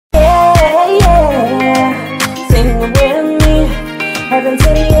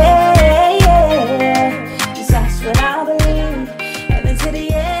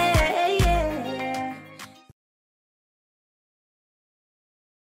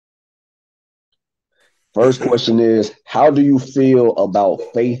First question is, how do you feel about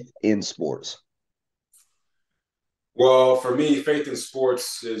faith in sports? Well, for me, faith in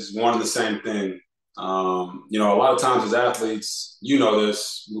sports is one and the same thing. A lot of times as athletes, you know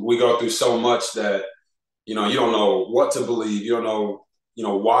this, we go through so much that, you don't know what to believe. You don't know,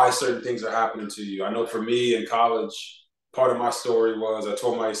 why certain things are happening to you. I know for me in college, part of my story was I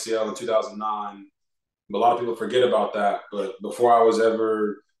tore my ACL in 2009. A lot of people forget about that. But before I was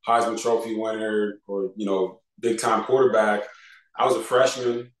ever Heisman Trophy winner or, big time quarterback, I was a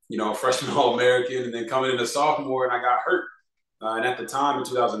freshman, freshman All American, and then coming into sophomore and I got hurt. And at the time in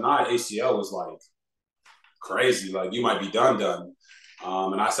 2009, ACL was like crazy. Like you might be done.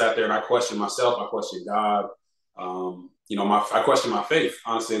 And I sat there and I questioned myself. I questioned God. I questioned my faith,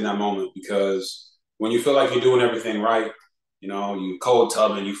 honestly, in that moment because when you feel like you're doing everything right, you cold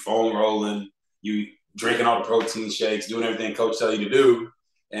tubbing, you foam rolling, you drinking all the protein shakes, doing everything coach tell you to do,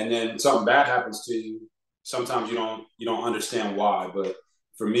 and then something bad happens to you. Sometimes you don't understand why. But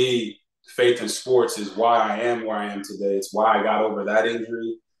for me, faith in sports is why I am where I am today. It's why I got over that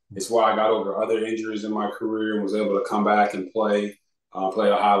injury. It's why I got over other injuries in my career and was able to come back and play at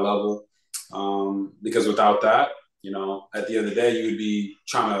a high level. Because without that, at the end of the day, you would be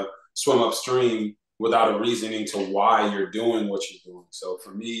trying to swim upstream without a reasoning to why you're doing what you're doing. So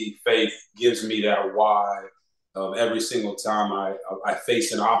for me, faith gives me that why of every single time I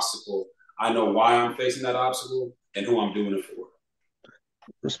face an obstacle. I know why I'm facing that obstacle and who I'm doing it for.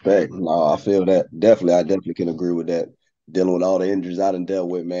 Respect. No, I feel that. Definitely, I definitely can agree with that. Dealing with all the injuries I done dealt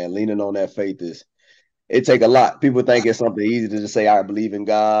with, man. Leaning on that faith is it take a lot. People think it's something easy to just say I believe in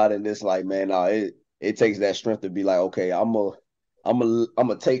God, and it's like, man, no, it takes that strength to be like, okay, I'm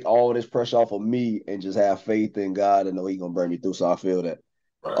gonna take all this pressure off of me and just have faith in God and know He gonna bring me through. So I feel that.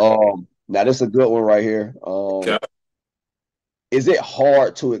 Right. Now this is a good one right here. Okay. Is it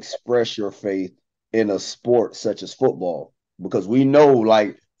hard to express your faith in a sport such as football? Because we know,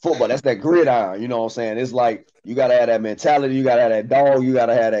 like football, that's that gridiron. You know what I'm saying? It's like you gotta have that mentality, you gotta have that dog, you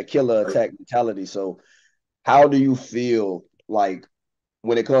gotta have that killer attack mentality. So how do you feel like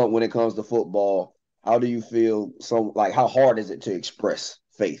when it comes to football? How do you feel? So like, how hard is it to express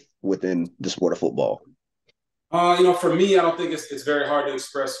faith within the sport of football? For me, I don't think it's very hard to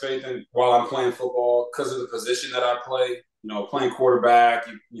express faith in while I'm playing football because of the position that I play. Playing quarterback,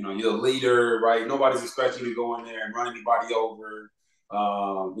 you're the leader, right? Nobody's expecting you to go in there and run anybody over,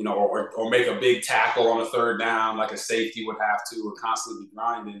 or make a big tackle on a third down like a safety would have to, or constantly be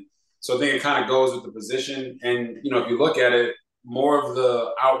grinding. So I think it kind of goes with the position. And, if you look at it, more of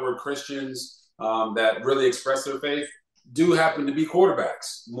the outward Christians that really express their faith do happen to be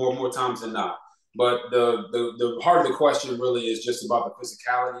quarterbacks more times than not. But the heart of the question really is just about the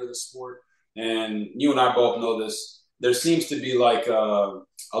physicality of the sport. And you and I both know this. There seems to be like a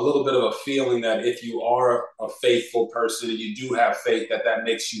little bit of a feeling that if you are a faithful person and you do have faith, that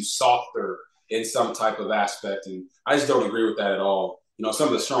makes you softer in some type of aspect. And I just don't agree with that at all. Some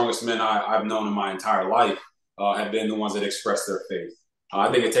of the strongest men I've known in my entire life have been the ones that express their faith.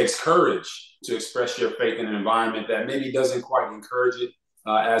 I think it takes courage to express your faith in an environment that maybe doesn't quite encourage it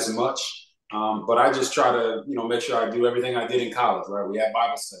as much. But I just try to, make sure I do everything I did in college, right? We had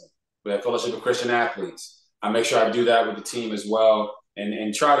Bible study, we had Fellowship of Christian Athletes. I make sure I do that with the team as well,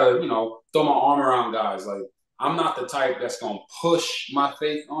 and try to, throw my arm around guys. Like I'm not the type that's gonna push my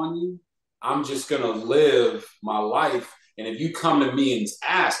faith on you. I'm just gonna live my life, and if you come to me and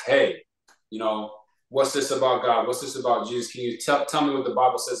ask, hey, you know, what's this about God? What's this about Jesus? Can you tell me what the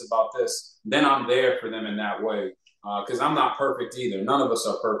Bible says about this? Then I'm there for them in that way because I'm not perfect either. None of us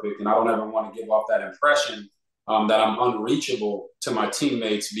are perfect, and I don't ever want to give off that impression that I'm unreachable to my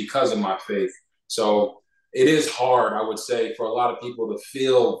teammates because of my faith. So it is hard, I would say, for a lot of people to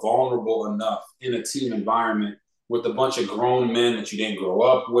feel vulnerable enough in a team environment with a bunch of grown men that you didn't grow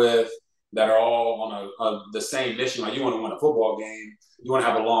up with that are all on the same mission. Like you want to win a football game, you want to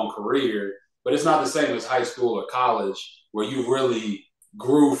have a long career, but it's not the same as high school or college where you really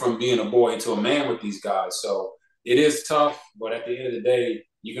grew from being a boy into a man with these guys. So it is tough, but at the end of the day,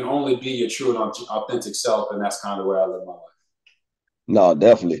 you can only be your true and authentic self, and that's kind of where I live my life. No,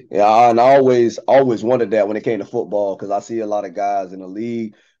 definitely. Yeah, and I always wanted that when it came to football because I see a lot of guys in the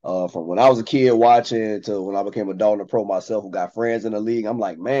league from when I was a kid watching to when I became a dog and a pro myself who got friends in the league. I'm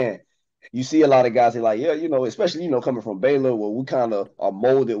like, man, you see a lot of guys who like, yeah, especially coming from Baylor where we kind of are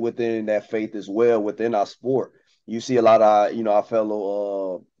molded within that faith as well within our sport. You see a lot of our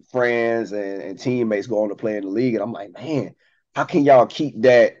fellow friends and teammates going to play in the league, and I'm like, man, how can y'all keep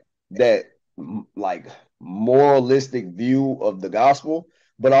that like moralistic view of the gospel,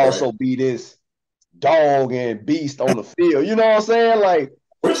 but Right. also be this dog and beast on the field? You know what I'm saying? Like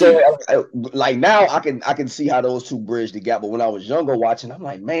So like now I can see how those two bridge the gap. But when I was younger watching, I'm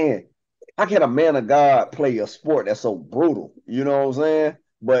like, man, how can a man of God play a sport that's so brutal? You know what I'm saying?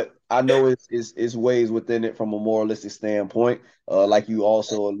 But I know it's ways within it from a moralistic standpoint, like you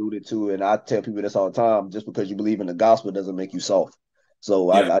also alluded to, and I tell people this all the time: just because you believe in the gospel doesn't make you soft.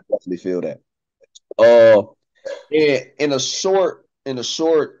 So I Yeah. definitely feel that. Uh, in a short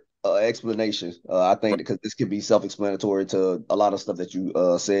explanation, I think because this could be self-explanatory to a lot of stuff that you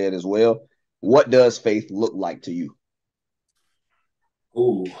said as well. What does faith look like to you?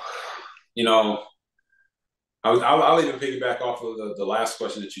 Ooh, you know, I'll even piggyback off of the last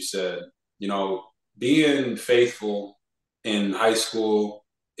question that you said. You know, being faithful in high school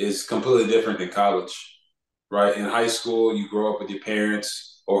is completely different than college, right? In high school, you grow up with your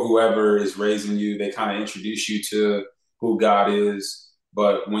parents or whoever is raising you. They kind of introduce you to who God is.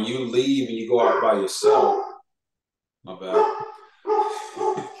 But when you leave and you go out by yourself, my bad.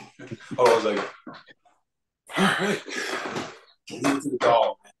 Hold on a second. All right. Leave it to the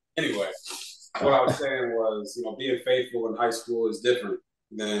dog, man. Anyway, what I was saying was, being faithful in high school is different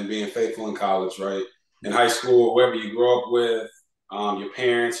than being faithful in college, right? In high school, whoever you grow up with, your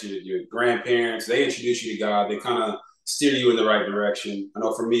parents, your grandparents, they introduce you to God. They kind of steer you in the right direction. I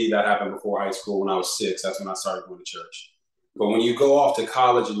know for me, that happened before high school when I was 6. That's when I started going to church. But when you go off to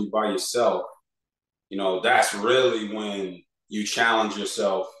college and you by yourself, that's really when you challenge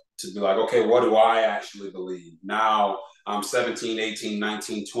yourself to be like, okay, what do I actually believe? Now I'm 17, 18,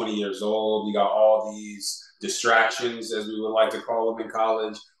 19, 20 years old. You got all these distractions, as we would like to call them in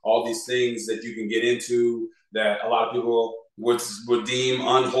college, all these things that you can get into that a lot of people would deem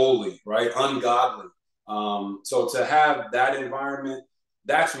unholy, right? Ungodly. So to have that environment,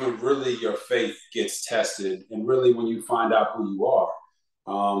 that's when really your faith gets tested and really when you find out who you are.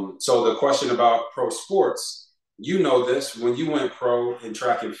 So the question about pro sports, this when you went pro in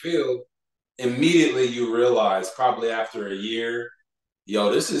track and field, immediately you realize probably after a year,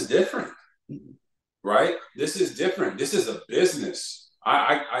 this is different, right? This is different. This is a business.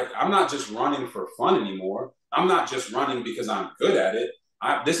 I'm not just running for fun anymore. I'm not just running because I'm good at it.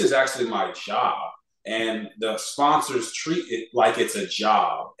 This is actually my job. And the sponsors treat it like it's a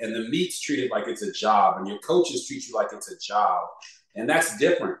job, and the meets treat it like it's a job, and your coaches treat you like it's a job. And that's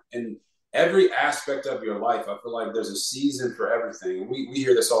different. And every aspect of your life, I feel like there's a season for everything. And we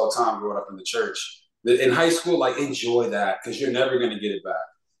hear this all the time growing up in the church. In high school, like, enjoy that because you're never going to get it back.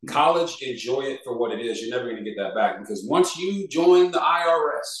 College, enjoy it for what it is. You're never going to get that back because once you join the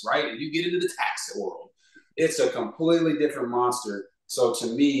IRS, right, and you get into the tax world, it's a completely different monster. So to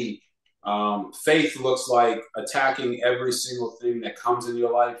me, faith looks like attacking every single thing that comes in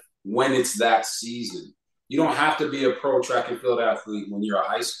your life when it's that season. You don't have to be a pro track and field athlete when you're a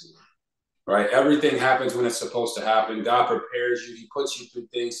high schooler, right? Everything happens when it's supposed to happen. God prepares you. He puts you through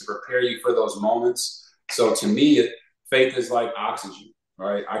things to prepare you for those moments. So to me, faith is like oxygen,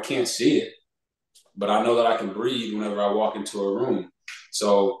 right? I can't see it, but I know that I can breathe whenever I walk into a room.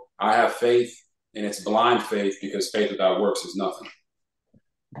 So I have faith, and it's blind faith because faith without works is nothing.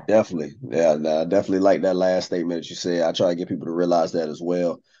 Definitely. Yeah, nah, definitely like that last statement that you said. I try to get people to realize that as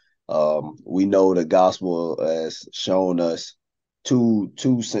well. We know the gospel has shown us two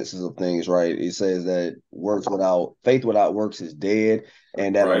senses of things, right? It says that faith without works is dead,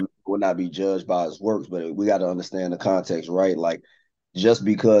 and that a Right. man will not be judged by his works. But we got to understand the context, right? Like just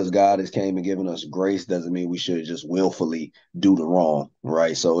because God has came and given us grace doesn't mean we should just willfully do the wrong,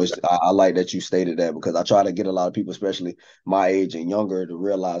 right? So I like that you stated that because I try to get a lot of people, especially my age and younger, to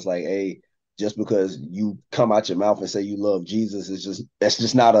realize like, hey, just because you come out your mouth and say you love Jesus, that's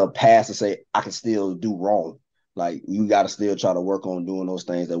just not a pass to say I can still do wrong. Like you got to still try to work on doing those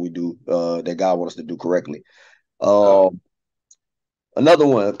things that we do, that God wants us to do correctly. Oh, Um, Another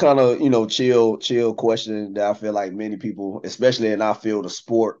one, kind of, chill question that I feel like many people, especially in our field of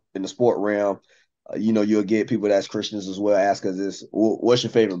sport, in the sport realm, you'll get people that's Christians as well ask us this: what's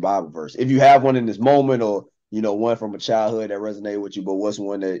your favorite Bible verse? If you have one in this moment, or one from a childhood that resonated with you, but what's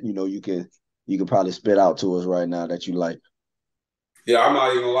one that you can probably spit out to us right now that you like? yeah, I'm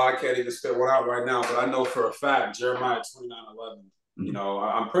not even gonna lie, I can't even spit one out right now, but I know for a fact Jeremiah 29:11. Mhm.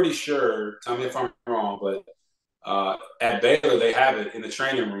 I'm pretty sure. Tell me if I'm wrong, but at Baylor they have it in the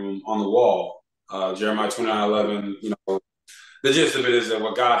training room on the wall. Jeremiah 29:11. The gist of it is that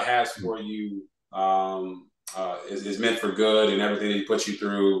what God has for you is meant for good, and everything that He puts you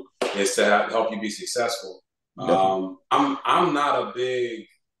through is to help you be successful. Definitely. I'm not a big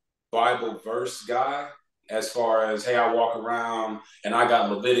Bible verse guy as far as, hey, I walk around and I got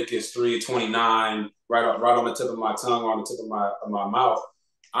Leviticus 3:29 right on the tip of my tongue, on the tip of my mouth.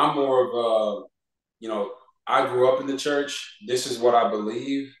 I'm more of a, I grew up in the church. This is what I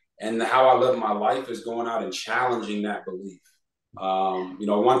believe, and how I live my life is going out and challenging that belief.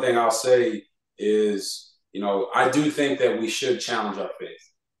 One thing I'll say is, I do think that we should challenge our faith.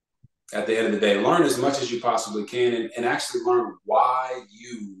 At the end of the day, learn as much as you possibly can, and actually learn why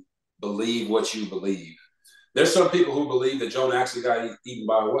you believe what you believe. There's some people who believe that Jonah actually got eaten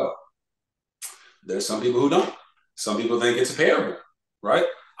by a whale. There's some people who don't. Some people think it's a parable, right?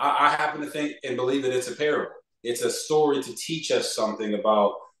 I happen to think and believe that it's a parable. It's a story to teach us something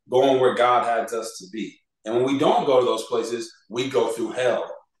about going where God has us to be. And when we don't go to those places, we go through hell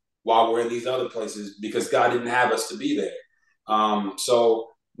while we're in these other places because God didn't have us to be there. So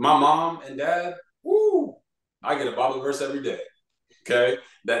my mom and dad, woo, I get a Bible verse every day. Okay,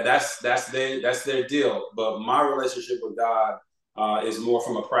 that's their deal. But my relationship with God is more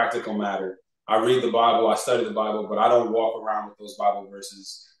from a practical matter. I read the Bible, I study the Bible, but I don't walk around with those Bible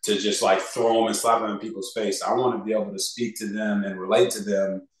verses to just like throw them and slap them in people's face. I want to be able to speak to them and relate to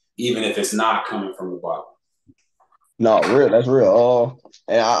them, even if it's not coming from the Bible. No, real. That's real.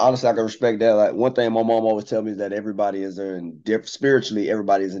 And honestly, I can respect that. Like one thing my mom always tell me is that everybody is in different spiritually.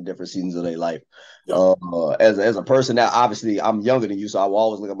 Everybody is in different seasons of their life. Yep. As a person that obviously I'm younger than you, so I will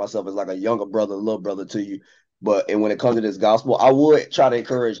always look at myself as like a younger brother, little brother to you. And when it comes to this gospel, I would try to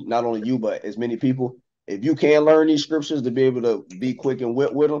encourage not only you but as many people. If you can learn these scriptures to be able to be quick and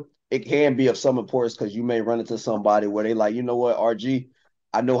wit with them, it can be of some importance because you may run into somebody where they like, you know what, RG,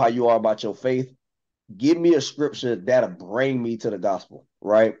 I know how you are about your faith, give me a scripture that'll bring me to the gospel,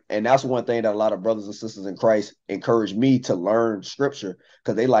 right? And that's one thing that a lot of brothers and sisters in Christ encourage me to learn scripture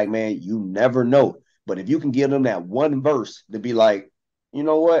because they like, man, you never know. But if you can give them that one verse to be like, you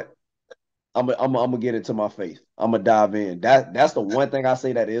know what? I'm gonna get into my faith. I'm gonna dive in. That's the one thing I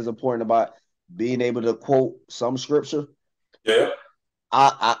say that is important about being able to quote some scripture. Yeah.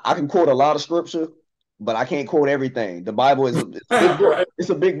 I can quote a lot of scripture, but I can't quote everything. The Bible is it's a big book. Right. It's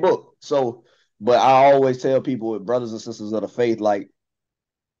a big book. So, but I always tell people, brothers and sisters of the faith, like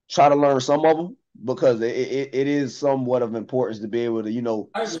try to learn some of them because it is somewhat of importance to be able to,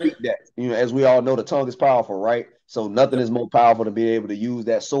 I agree. speak that. As we all know, the tongue is powerful, right? So nothing Yep. is more powerful to be able to use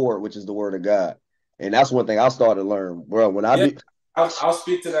that sword, which is the word of God. And that's one thing I started to learn, bro. When I Yeah, do, I'll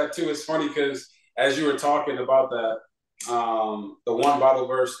speak to that too. It's funny because as you were talking about that, the one Bible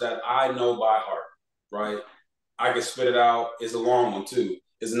verse that I know by heart, right? I can spit it out. It's a long one too.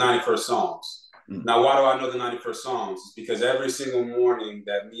 It's the 91st Psalms. mm, Now, why do I know the 91st Psalms? It's because every single morning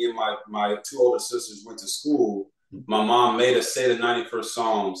that me and my two older sisters went to school, mm, my mom made us say the 91st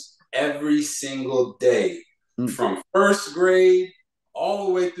Psalms every single day mm. from first grade all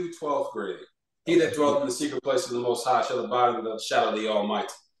the way through 12th grade. He Oh, that that's good. dwelleth in the secret place of the Most High shall abide in the shadow of the Almighty.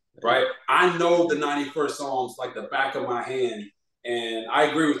 Right? I know the 91st Psalms like the back of my hand. And I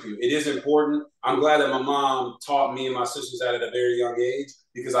agree with you. It is important. I'm glad that my mom taught me and my sisters that at a very young age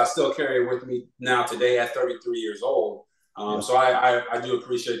because I still carry it with me now today at 33 years old. Yeah. So I do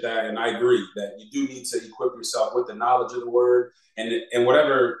appreciate that. And I agree that you do need to equip yourself with the knowledge of the word and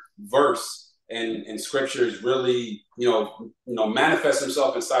whatever verse and scriptures really, manifest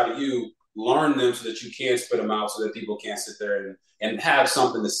himself inside of you, learn them so that you can spit them out so that people can't sit there and have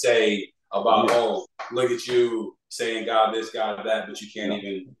something to say about, Yeah. oh, look at you saying God this, God that, but you can't Yeah.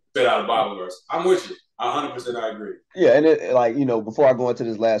 even spit out a Bible verse. I'm with you. 100% I agree. Yeah, and like before I go into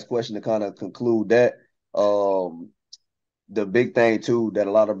this last question to kind of conclude that, um, the big thing too that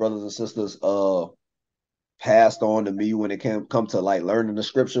a lot of brothers and sisters passed on to me when it come to like learning the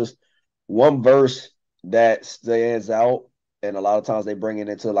scriptures. One verse that stands out, and a lot of times they bring it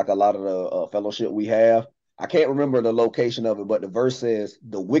into like a lot of the fellowship we have. I can't remember the location of it, but the verse says,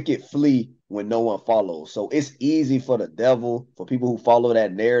 "The wicked flee when no one follows." So it's easy for the devil, for people who follow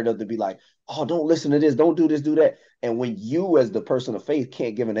that narrative, to be like, "Oh, don't listen to this, don't do this, do that." And when you, as the person of faith,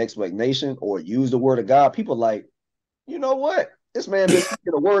 can't give an explanation or use the word of God, people like, you know what? This man been speaking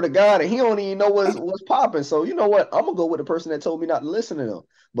the word of God and he don't even know what's popping. So you know what? I'm gonna go with the person that told me not to listen to them.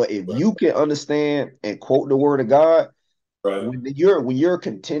 But if Right. you can understand and quote the word of God, Right. when you're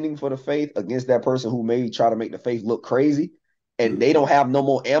contending for the faith against that person who may try to make the faith look crazy and Mm-hmm. they don't have no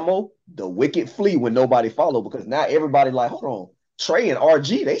more ammo, the wicked flee when nobody follow because now everybody like, hold on. Trey and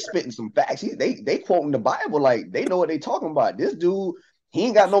RG, they spitting some facts. They quoting the Bible like they know what they talking about. This dude, he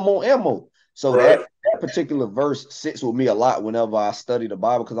ain't got no more ammo. So that Right. that particular verse sits with me a lot whenever I study the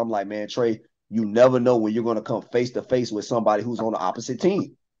Bible because I'm like, man, Trey, you never know when you're gonna come face to face with somebody who's on the opposite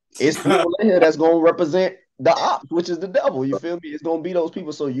team. It's people in here that's gonna represent the ops, which is the devil. You feel me? It's gonna be those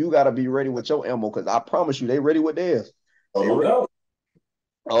people. So you gotta be ready with your ammo because I promise you, they ready with theirs. Oh, They no ready.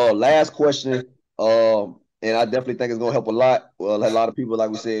 doubt. Last question. and I definitely think it's going to help a lot. Well, a lot of people, like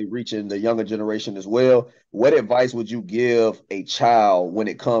we said, reaching the younger generation as well. What advice would you give a child when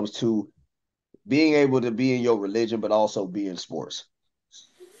it comes to being able to be in your religion, but also be in sports?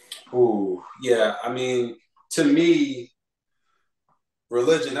 Ooh, yeah. I mean, to me,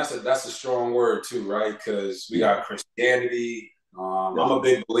 religion, that's a strong word too, right? Because we Yeah, got Christianity. I'm a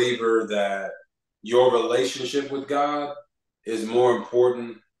definitely, big believer that your relationship with God is more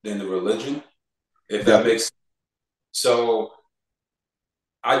important than the religion, if that definitely. makes sense. So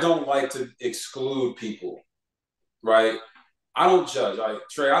I don't like to exclude people, right? I don't judge. Like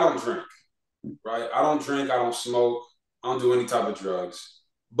Trey, I don't drink, right? I don't drink, I don't smoke, I don't do any type of drugs.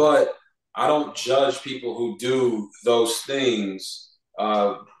 But I don't judge people who do those things,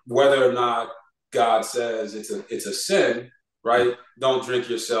 whether or not God says it's a sin, right? Don't drink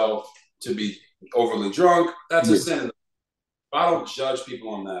yourself to be overly drunk. That's a Yeah, sin. I don't judge people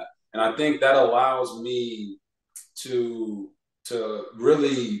on that, and I think that allows me to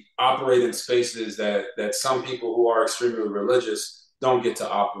really operate in spaces that some people who are extremely religious don't get to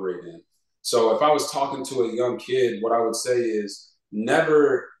operate in. So if I was talking to a young kid, what I would say is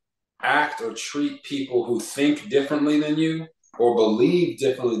never act or treat people who think differently than you or believe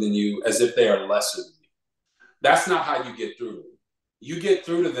differently than you as if they are lesser than you. That's not how you get through to them. You get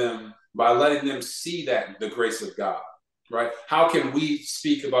through to them by letting them see that the grace of God, right? How can we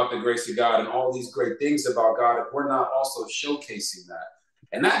speak about the grace of God and all these great things about God if we're not also showcasing that?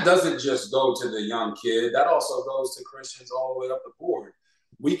 And that doesn't just go to the young kid, that also goes to Christians all the way up the board.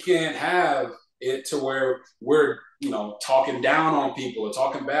 We can't have it to where we're, talking down on people or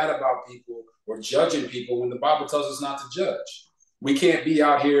talking bad about people or judging people when the Bible tells us not to judge. We can't be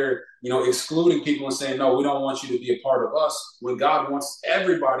out here, excluding people and saying, no, we don't want you to be a part of us when God wants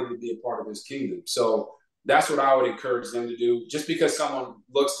everybody to be a part of his kingdom. So that's what I would encourage them to do. Just because someone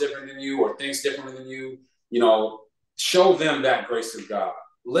looks different than you or thinks differently than you, show them that grace of God.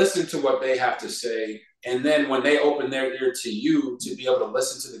 Listen to what they have to say. And then when they open their ear to you to be able to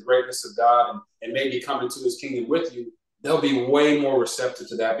listen to the greatness of God and maybe come into his kingdom with you, they'll be way more receptive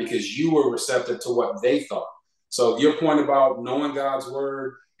to that because you were receptive to what they thought. So your point about knowing God's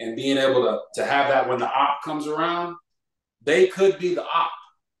word and being able to have that when the op comes around, they could be the op,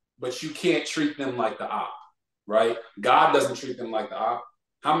 but you can't treat them like the op, right? God doesn't treat them like the op.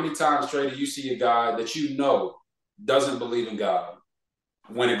 How many times, Trey, do you see a guy that you know doesn't believe in God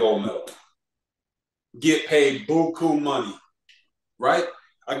win a gold medal, get paid buku money, right?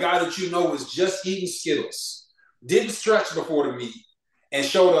 A guy that you know was just eating Skittles, didn't stretch before the meet, and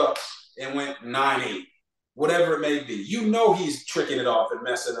showed up and went 9-8, whatever it may be. You know he's tricking it off and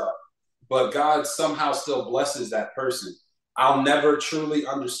messing up, but God somehow still blesses that person. I'll never truly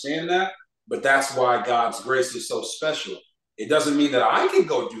understand that, but that's why God's grace is so special. It doesn't mean that I can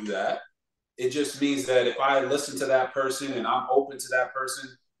go do that. It just means that if I listen to that person and I'm open to that person,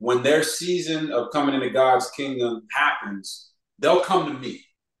 when their season of coming into God's kingdom happens, they'll come to me.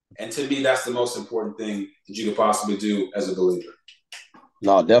 And to me, that's the most important thing that you could possibly do as a believer.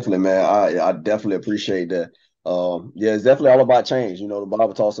 no, definitely, man. I definitely appreciate that. Yeah, it's definitely all about change. You know, the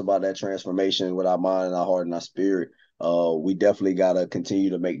Bible talks about that transformation with our mind and our heart and our spirit. We definitely got to continue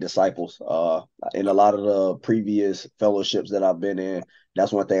to make disciples. In a lot of the previous fellowships that I've been in,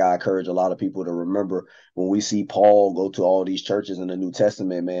 that's one thing I encourage a lot of people to remember. When we see Paul go to all these churches in the New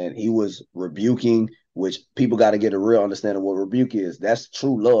Testament, man, he was rebuking, which people got to get a real understanding of what rebuke is. That's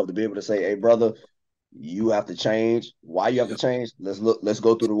true love to be able to say, hey, brother, you have to change. Why you have to change? Let's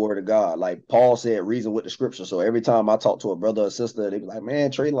go through the word of God. Like Paul said, reason with the scripture. So every time I talk to a brother or sister, they be like, man,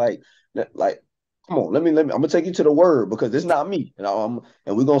 Trey, like, come on, let me, I'm gonna take you to the word because it's not me. And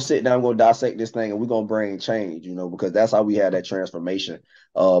we're gonna sit down, we're gonna dissect this thing, and we're gonna bring change, because that's how we have that transformation.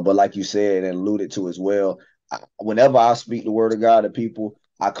 But like you said and alluded to as well, whenever I speak the word of God to people,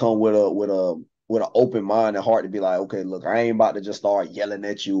 I come with an open mind and heart to be like, okay, look, I ain't about to just start yelling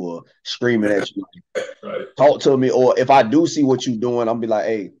at you or screaming at you. Right. Talk to me, or if I do see what you're doing, I'm be like,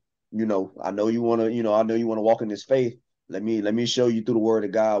 hey, I know you want to walk in this faith. Let me show you through the word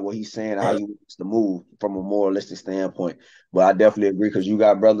of God what he's saying and how Right. he wants to move from a moralistic standpoint. But I definitely agree because you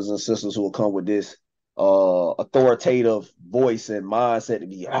got brothers and sisters who will come with this authoritative voice and mindset to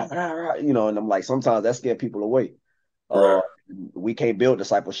be and I'm like, sometimes that scare people away. Uh, Correct. we can't build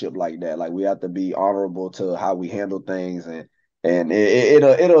discipleship like that. Like we have to be honorable to how we handle things, and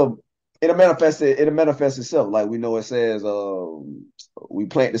it'll manifest itself. Like we know it says, we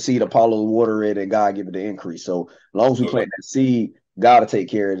plant the seed, Apollo water it, and God give it the increase. So as long as we No doubt. plant that seed, God will take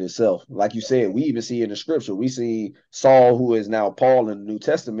care of it itself. Like you said, we even see in the scripture, we see Saul, who is now Paul in the New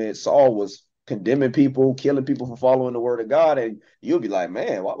Testament. Saul was condemning people, killing people for following the word of God, and you'll be like,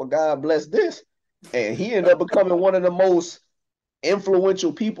 man, why would God bless this? And he ended up becoming one of the most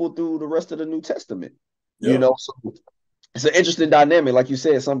influential people through the rest of the New Testament. Yep. So it's an interesting dynamic. Like you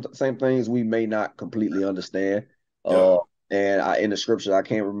said, some same things we may not completely understand. Yep. Uh, and in the scripture, I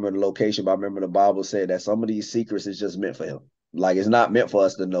can't remember the location, but I remember the Bible said that some of these secrets is just meant for him. Like it's not meant for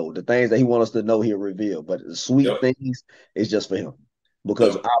us to know. The things that he wants us to know, he'll reveal. But the sweet Yep. things is just for him,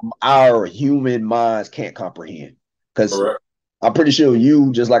 because Yep. our human minds can't comprehend. Because Correct. I'm pretty sure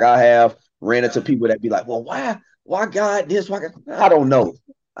you, just like I have, ran into people that be like, "Well, why God this? Why God? I don't know.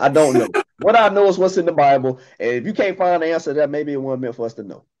 I don't know. What I know is what's in the Bible, and if you can't find the answer to that, maybe it wasn't meant for us to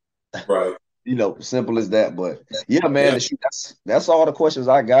know. Right. Simple as that. But yeah, man, Yeah. that's all the questions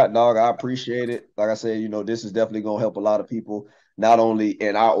I got, dog. I appreciate it. Like I said, this is definitely gonna help a lot of people, not only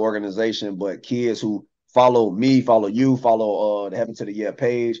in our organization, but kids who follow me, follow you, follow the Heaven to the Year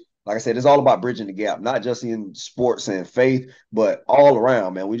page. Like I said, it's all about bridging the gap, not just in sports and faith, but all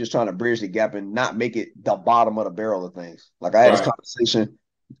around, man. We're just trying to bridge the gap and not make it the bottom of the barrel of things. Like I had this Right. conversation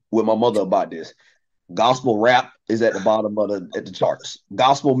with my mother about this. Gospel rap is at the bottom of the charts.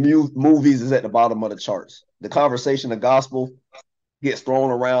 Gospel movies is at the bottom of the charts. The conversation of gospel gets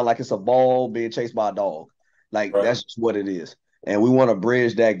thrown around like it's a ball being chased by a dog. Like Right. that's just what it is. And we want to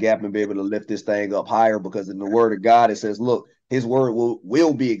bridge that gap and be able to lift this thing up higher, because in the word of God, it says, look, his word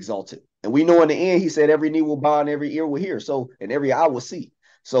will be exalted. And we know in the end, he said every knee will bow and every ear will hear. So, and every eye will see.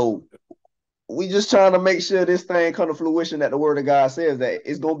 So we just trying to make sure this thing come to fruition, that the word of God says that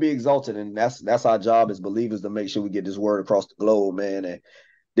it's gonna be exalted, and that's our job as believers, to make sure we get this word across the globe, man. And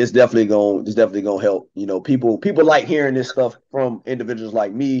this definitely gonna help. People like hearing this stuff from individuals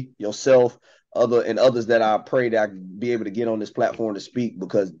like me, yourself, others that I pray that I be able to get on this platform to speak,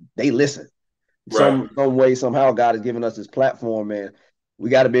 because they listen Right. some way, somehow. God has given us this platform, man. We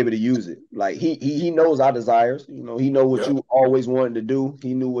got to be able to use it. Like he knows our desires. He know what Yep. you always wanted to do.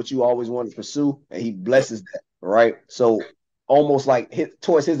 He knew what you always wanted to pursue, and he Yep. blesses that. Right. So almost like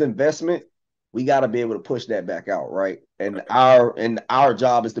towards his investment, we got to be able to push that back out. Right. And our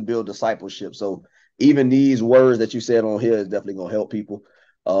job is to build discipleship. So even these words that you said on here is definitely gonna help people.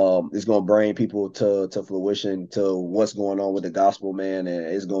 It's gonna bring people to fruition, to what's going on with the gospel, man, and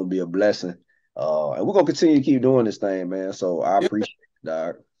it's gonna be a blessing. And we're gonna continue to keep doing this thing, man. So I Yeah. appreciate it,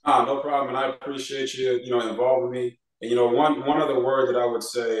 dog. No problem. And I appreciate you, involving me. And one other word that I would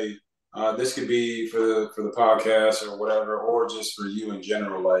say, this could be for the podcast or whatever, or just for you in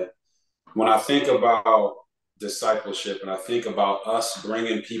general. Like when I think about discipleship and I think about us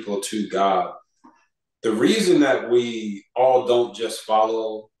bringing people to God, the reason that we all don't just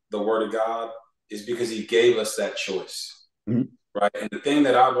follow the word of God is because He gave us that choice, Mhm. right? And the thing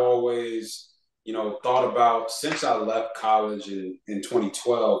that I've always, thought about since I left college in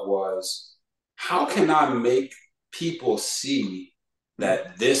 2012 was, how can I make people see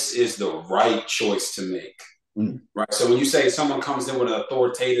that this is the right choice to make, Mhm. right? So when you say someone comes in with an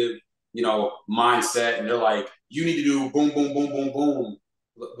authoritative, mindset, and they're like, you need to do boom, boom, boom, boom, boom.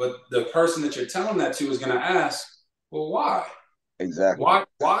 But the person that you're telling that to is going to ask, well, why? Exactly.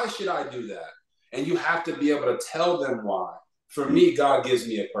 Why should I do that? And you have to be able to tell them why. For Mhm. me, God gives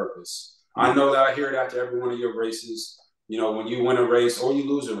me a purpose. I know that I hear it after every one of your races. When you win a race or you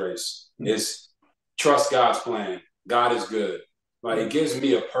lose a race, Mhm. is trust God's plan. God is good. But it Mhm. gives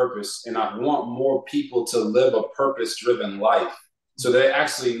me a purpose, and I want more people to live a purpose-driven life, so they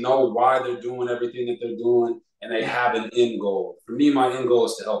actually know why they're doing everything that they're doing, and they have an end goal. For me, my end goal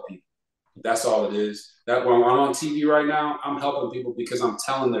is to help people. That's all it is. That when I'm on TV right now, I'm helping people because I'm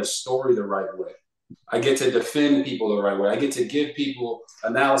telling their story the right way. I get to defend people the right way. I get to give people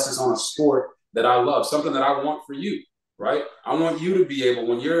analysis on a sport that I love, something that I want for you, right? I want you to be able,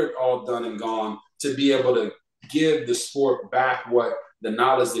 when you're all done and gone, to be able to give the sport back what the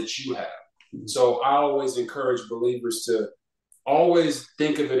knowledge that you have. So I always encourage believers to always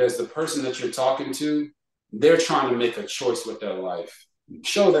think of it as the person that you're talking to, they're trying to make a choice with their life.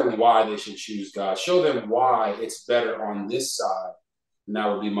 Show them why they should choose God. Show them why it's better on this side. And that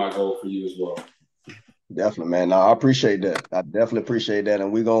would be my goal for you as well. Definitely, man. No, I appreciate that. I definitely appreciate that,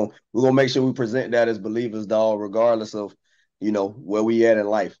 and we're gonna make sure we present that as believers, dog, regardless of where we at in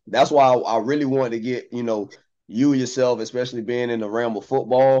life. That's why I really wanted to get you yourself, especially being in the realm of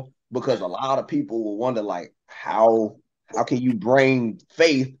football, because a lot of people will wonder like how can you bring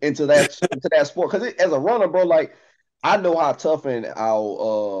faith into that sport? Because as a runner, bro, like I know how tough and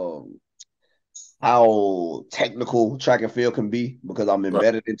how technical track and field can be, because I'm Right,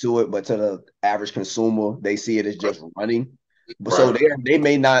 embedded into it. But to the average consumer, they see it as just running. But so right, they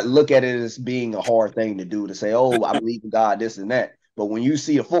may not look at it as being a hard thing to do, to say, "Oh, I believe in God, this and that." But when you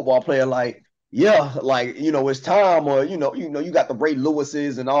see a football player like yeah, like it's time, or you got the Ray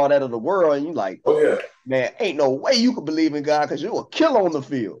Lewises and all that of the world, and you like, Oh yeah, man, ain't no way you could believe in God because you're a killer on the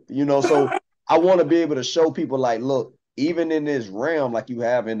field, So I want to be able to show people like, look, even in this realm, like you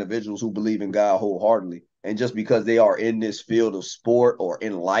have individuals who believe in God wholeheartedly, and just because they are in this field of sport or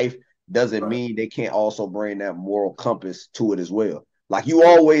in life doesn't right, mean they can't also bring that moral compass to it as well. Like you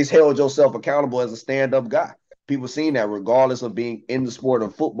always held yourself accountable as a stand-up guy. People seen that regardless of being in the sport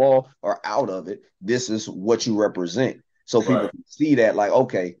of football or out of it, this is what you represent. So people right, can see that, like,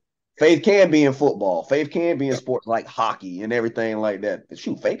 okay, faith can be in football. Faith can be in sports like hockey and everything like that.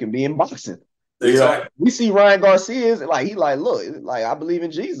 Shoot, faith can be in boxing. exactly. We see Ryan Garcia is like he like look like I believe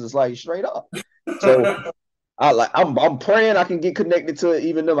in Jesus like straight up. So I'm praying I can get connected to it,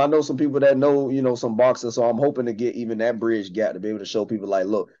 even them. I know some people that know some boxers, so I'm hoping to get even that bridge gap to be able to show people like,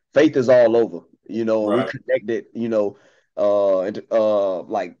 look, faith is all over, and we Right, connected, like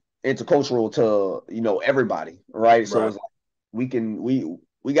intercultural to everybody, right? So right, it's like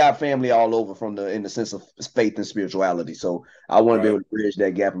we got family all over from the in the sense of faith and spirituality. So I want to be right. able to bridge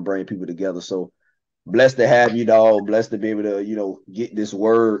that gap and bring people together. So blessed to have you, dog. Blessed to be able to get this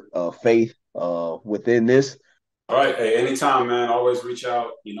word faith within this. All right, hey, anytime, man. Always reach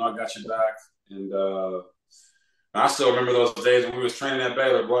out. I got your back, and I still remember those days when we was training at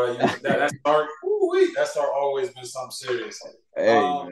Baylor, boy. That start, that start always been something serious. Hey, man.